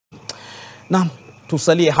Naam,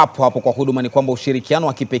 tusalie hapo hapo kwa huduma. Ni kwamba ushirikiano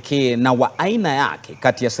wa kipekee na wa aina yake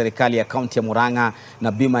kati ya serikali ya kaunti ya Murang'a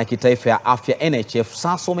na bima ya kitaifa ya afya NHIF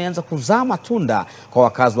sasa umeanza kuzaa matunda kwa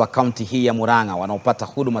wakazi wa kaunti hii ya Murang'a wanaopata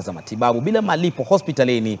huduma za matibabu bila malipo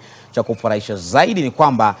hospitalini. Cha kufurahisha zaidi ni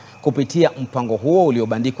kwamba kupitia mpango huo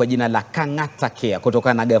uliobandikwa jina la Kang'ata Care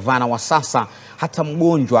kutokana na gavana wa sasa, hata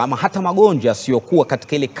mgonjwa ama hata magonjwa yasiyokuwa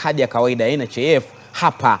katika ile kadi ya kawaida ya NHIF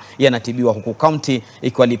hapa yanatibiwa, huku kaunti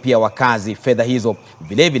ikiwalipia wakazi fedha hizo.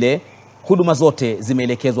 Vile vile huduma zote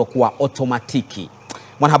zimeelekezwa kuwa otomatiki.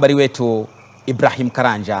 Mwanahabari wetu Ibrahim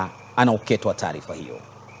Karanja ana uketo wa taarifa hiyo.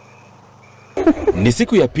 Ni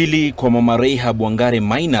siku ya pili kwa Mama Rehab Wangare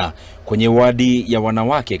Maina kwenye wadi ya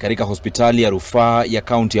wanawake katika hospitali ya rufaa ya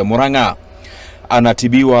kaunti ya Murang'a.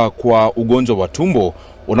 Anatibiwa kwa ugonjwa wa tumbo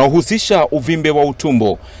unaohusisha uvimbe wa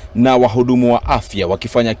utumbo, na wahudumu wa afya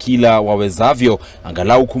wakifanya kila wawezavyo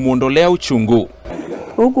angalau kumuondolea uchungu.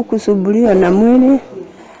 Huku kusumbuliwa na mwili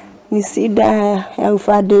ni shida ya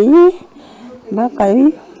ufadhili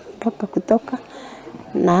mpaka kutoka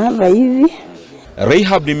na hapa hivi.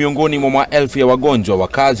 Rehab ni miongoni mwa maelfu ya wagonjwa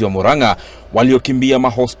wakazi wa Murang'a waliokimbia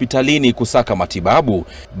mahospitalini kusaka matibabu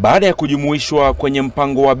baada ya kujumuishwa kwenye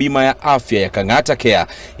mpango wa bima ya afya ya Kang'ata Care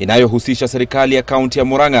inayohusisha serikali ya kaunti ya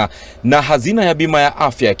Murang'a na hazina ya bima ya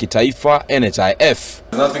afya ya kitaifa NHIF.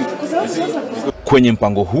 Kwenye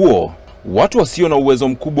mpango huo, watu wasio na uwezo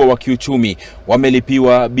mkubwa wa kiuchumi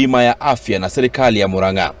wamelipiwa bima ya afya na serikali ya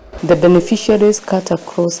Murang'a. The beneficiaries cut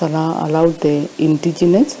across allowed the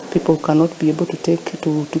indigenous people who cannot be able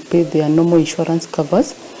to pay their normal insurance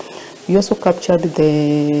covers. We also captured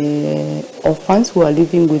the orphans who are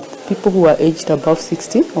living with people who are aged above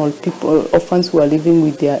 60, or orphans who are living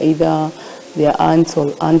with either their aunts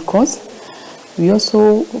or uncles. We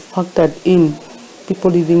also factored in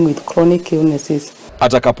people living with chronic illnesses.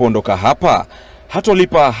 Atakapoondoka hapa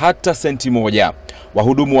hatolipa hata senti moja,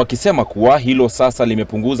 wahudumu wakisema kuwa hilo sasa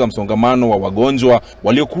limepunguza msongamano wa wagonjwa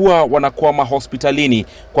waliokuwa wanakwama hospitalini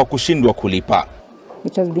kwa kushindwa kulipa.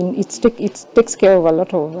 It takes care of a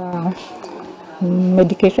lot of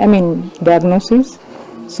medication, diagnosis,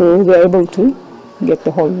 so they are able to get the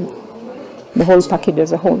whole package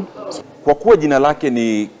as a whole. Kwa kuwa jina lake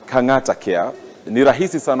ni Kang'ata Care, ni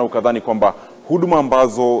rahisi sana ukadhani kwamba huduma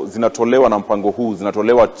ambazo zinatolewa na mpango huu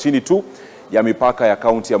zinatolewa chini tu ya mipaka ya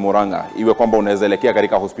kaunti ya Murang'a, iwe kwamba unaweza elekea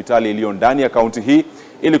katika hospitali iliyo ndani ya kaunti hii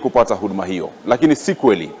ili kupata huduma hiyo. Lakini si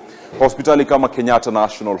kweli. Hospitali kama Kang'ata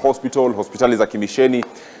National Hospital, hospitali za kimisheni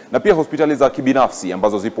na pia hospitali za kibinafsi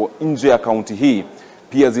ambazo zipo nje ya kaunti hii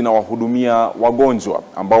pia zinawahudumia wagonjwa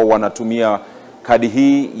ambao wanatumia kadi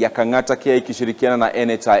hii ya Kang'ata Care ikishirikiana na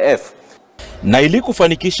NHIF. Na ili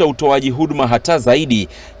kufanikisha utoaji huduma hata zaidi,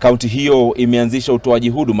 kaunti hiyo imeanzisha utoaji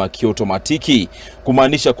huduma kiotomatiki,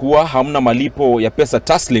 kumaanisha kuwa hamna malipo ya pesa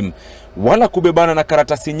taslim wala kubebana na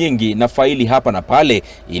karatasi nyingi na faili hapa na pale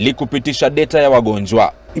ili kupitisha data ya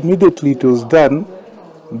wagonjwa. Immediately it was done,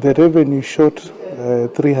 the revenue shot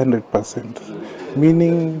 300%,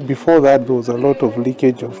 meaning before that there was a lot of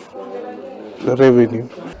leakage of the revenue.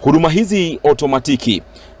 Huduma hizi otomatiki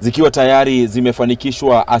zikiwa tayari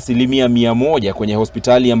zimefanikishwa 100% kwenye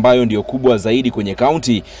hospitali ambayo ndio kubwa zaidi kwenye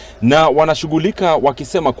kaunti, na wanashughulika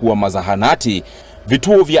wakisema kuwa mazahanati,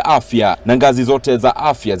 vituo vya afya na ngazi zote za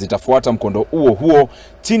afya zitafuata mkondo huo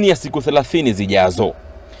chini ya siku 30 zijazo.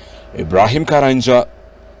 Ibrahim Karanja,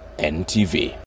 NTV.